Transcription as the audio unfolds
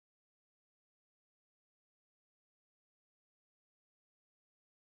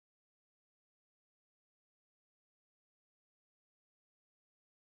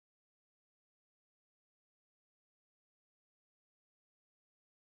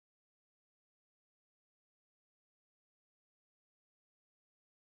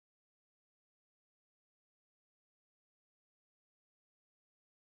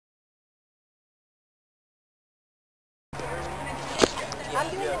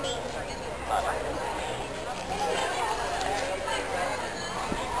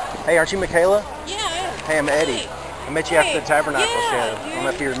Hey, aren't you Michaela? Yeah, I am. Hey, I'm Eddie. Hey. I met you after the Tabernacle show. I don't know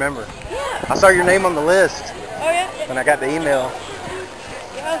if you remember. Yeah. I saw your name on the list Oh, yeah? when I got the email.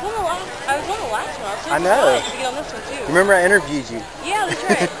 Yeah, I was on the last one. I know. To get on this one, too. Remember I interviewed you? Yeah, that's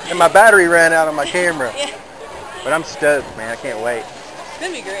right. And my battery ran out on my camera. Yeah. But I'm stoked, man. I can't wait. It's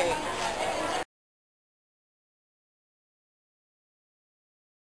going to be great.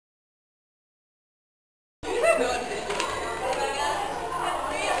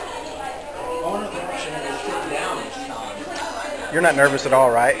 You're not nervous at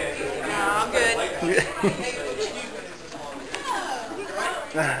all, right? No, I'm good.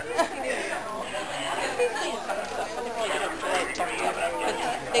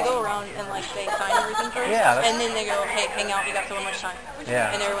 They go around and like they sign everything first, Yeah, and then they go, hey, hang out, you got so much time.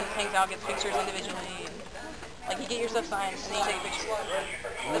 Yeah. And everyone hangs out, gets pictures individually, and like you get your stuff signed, and then you take a picture.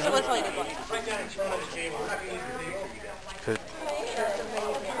 That's all I did last.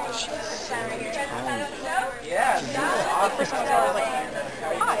 Yeah. The first one I was like,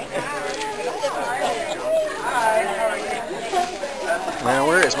 hi. Man,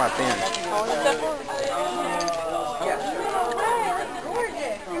 where is my pen?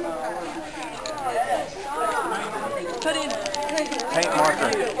 Put in. Paint marker.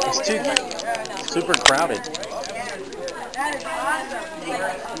 It's too super crowded.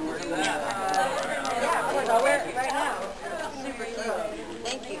 I'll wear it right now. Super easy.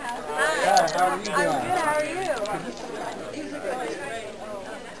 Thank you. How are you doing? How are you?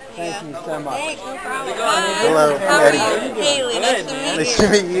 Thank you so much. Thanks, no problem. Hello, How I'm are Eddie. you? Haley, nice to meet you. Nice to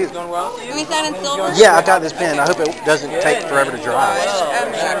meet you. We sign in silver? Yeah, I got this pen. I hope it doesn't take forever to dry.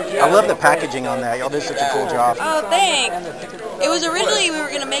 I'm sure. I love the packaging on that. Y'all did such a cool job. Oh, thanks. It was originally, we were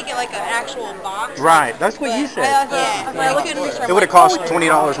going to make it like an actual box. Right, that's what you said. Yeah. But I look at it, It would have cost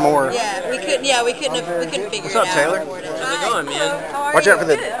 $20 more. Yeah, we couldn't figure What's up, it out. Taylor? How's it going, man? Watch out for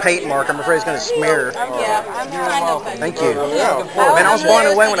the paint mark. I'm afraid it's going to smear. Yeah, I'm trying to. Thank you. Man, I was blown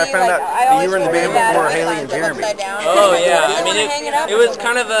away when I found out that you were in the band before Haley and Jeremy. Oh yeah, I mean it was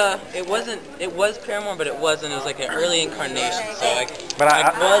kind of a, it was Paramore, but it wasn't. It was like an early incarnation. So I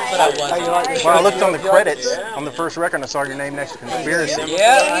wasn't. Well, I looked on the credits on the first record and I saw your name next to Conspiracy.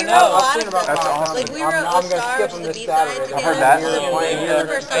 Yeah, I know. That's awesome. Like we were on the Stars, the B-side together. I've heard that. It was the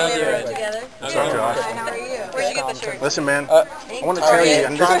first time we ever wrote together. What's up, Josh? How are you? Where'd you get the shirt? Listen, man, I want to tell you,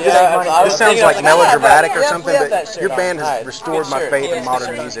 and this sounds like melodramatic or something, but your band has restored my faith in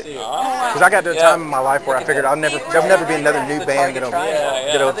modern music. Because I got to a time in my life where I figured there'll never be another new band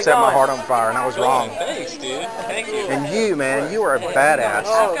that'll set my heart on fire, and I was wrong. Thanks, dude. Thank you. And you, man, you are a badass.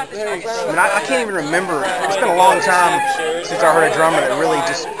 I mean, I can't even remember. It's been a long time since I heard a drummer that really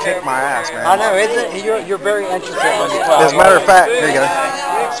just kicked my ass, man. I know, isn't it? You're very interested when you talk. As a matter of fact, here you go.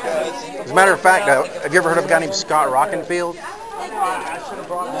 As a matter of fact, though, have you ever heard of a guy named Scott Rockenfield?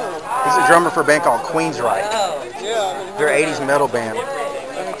 He's a drummer for a band called Queensryche. They're an 80s metal band.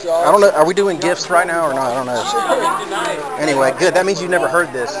 I don't know. Are we doing gifts right now or not? I don't know. Anyway, good. That means you've never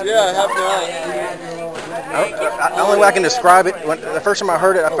heard this. Yeah, I have not. The only way I can describe it, the first time I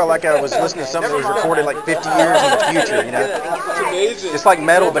heard it, I felt like I was listening to something that was recorded like 50 years in the future, you know? It's like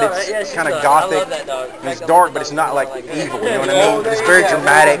metal, but it's kind of gothic, and it's dark, but it's not like evil, you know what I mean? It's very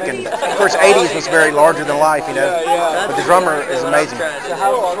dramatic, and of course 80s was very larger than life, you know? But the drummer is amazing.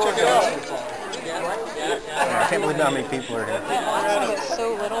 I can't believe how many people are here.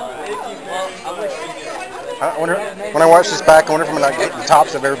 So little. When I watch this back, I wonder if I'm going to get the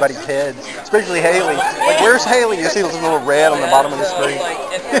tops of everybody's heads, especially Haley. Like, where's Haley? You see this little red on the bottom of the screen.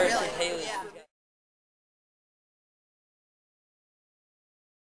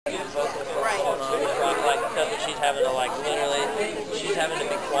 She's having to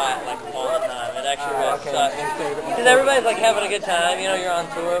be quiet like all the time. It actually really sucks. Because everybody's like having a good time. You know, you're on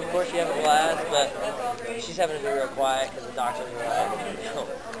tour, of course you have a blast, but she's having to be real quiet because the doctors are like,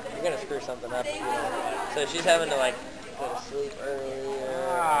 you're going to screw something up. You know? So she's having to like go to sleep earlier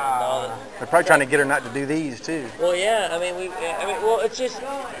and all that. They're probably trying to get her not to do these too. Well, yeah. I mean, well, it's just,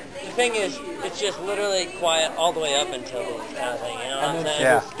 the thing is, it's just literally quiet all the way up until this kind of thing. You know what I'm saying?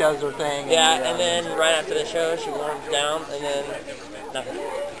 Yeah. Does her thing. Yeah, and then right after the show, she warms down, and then nothing.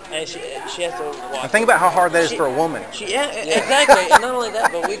 And she has to walk. And think about how hard that is for a woman. Yeah, exactly. And not only that,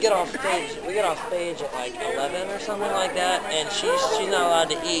 but we get off stage at like 11 or something like that, and she's not allowed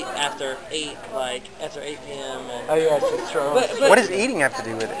to eat after 8 p.m. And, Oh yeah, it's true. but What does eating have to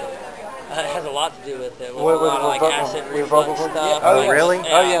do with it? it has a lot to do with it. With With- a lot of like with acid with reflux vocal cords? stuff. Oh, like, really? Yeah,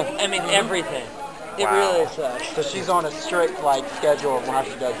 Oh, yeah. I mean everything. It Wow. really sucks. So she's on a strict like schedule of how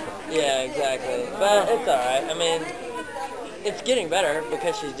she does it. Yeah, exactly. But it's alright. I mean, it's getting better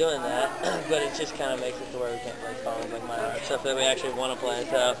because she's doing that, but it just kind of makes it to where we can't play songs like My Heart, stuff that we actually want to play.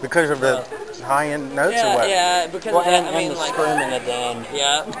 So because of the high-end notes or what? Yeah, because Well, of that, and I mean, the like screaming at the end.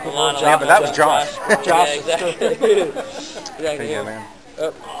 yeah, a lot of Yeah, but that was Josh. Yeah, exactly. Exactly. Yeah, man.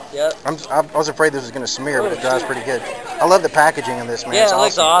 Oh, yep. I was afraid this was going to smear, but it dries pretty good. I love the packaging of this, man. Yeah, It's it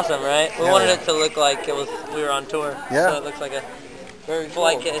looks awesome. awesome, right? We Yeah, wanted yeah. it to look like we were on tour. Yeah. So it looks like a very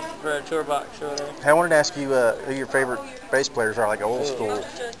flight case for a tour box or whatever. Hey, I wanted to ask you who your favorite bass players are, like old school.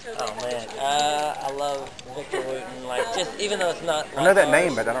 Oh man, I love Victor Wooten. Like, just even though it's not. I know that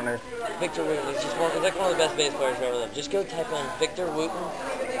name, but I don't know. Victor Wooten is just he's like one of the best bass players I've ever lived. Just go type in Victor Wooten.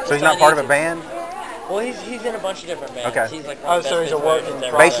 So he's not part of a band? Well, he's in a bunch of different bands. Okay. He's like So he's a working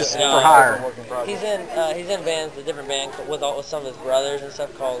Bassist for hire. He's in bands, a different band with some of his brothers and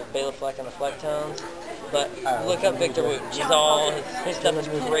stuff called Bela Fleck and the Flecktones. But look up Victor Wooten. His stuff is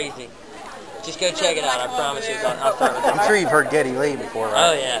crazy. Just go check it out. I promise you. I'll start with I'm sure you've heard Geddy Lee before, right?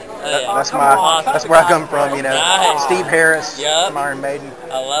 Oh yeah. That's where I come from, you know. Nice. Steve Harris Yep. from Iron Maiden.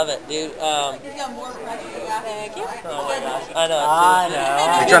 I love it, dude. Oh my gosh. I know. I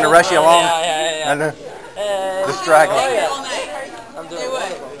know. They're trying to rush you along. Yeah. I know. Just drag them. Oh, yeah. I'm doing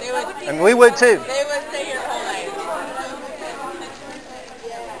wonderful. And we would too. They would stay here all night.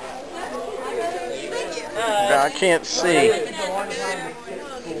 I can't see.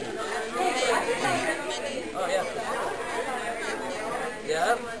 Oh, yeah.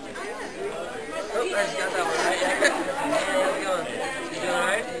 Yep. Oh, I just got that one right. How's it going? You doing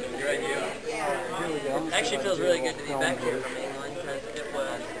alright? It actually feels really good to be back here from England because it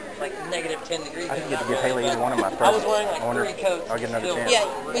was like -10 degrees. I didn't get to give Haley either one of my presents. I was wearing like I wonder 3 coats. I'll get another still. chance. Yeah,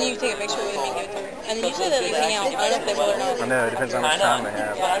 when you take a picture with me and give it to her. And usually they hang out. I don't know if they will or not. I know, it depends on how I much know. time they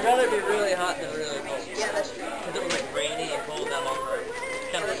have. Yeah, I'd rather be really hot than really cold. Yeah, that's true. Because it was like rainy and cold that long time.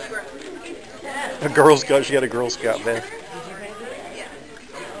 Kind of like A Girl Scout, she had a Girl Scout bed.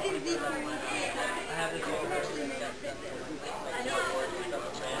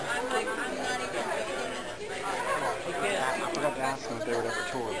 I forgot to ask them if they would ever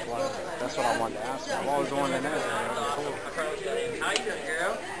tour with Flag. That's what I wanted to ask them. I've always wanted to know if they would ever tour. How you doing,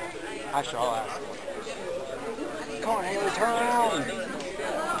 girl? Actually, I'll ask them. Come on, Haley, turn around.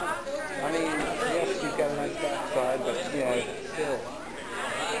 I mean, yes, you've got a nice backside, but, you know, still.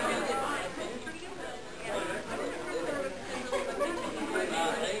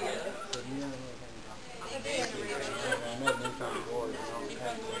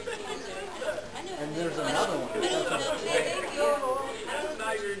 And there's another one.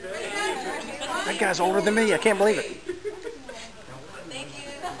 That guy's older than me. I can't believe it.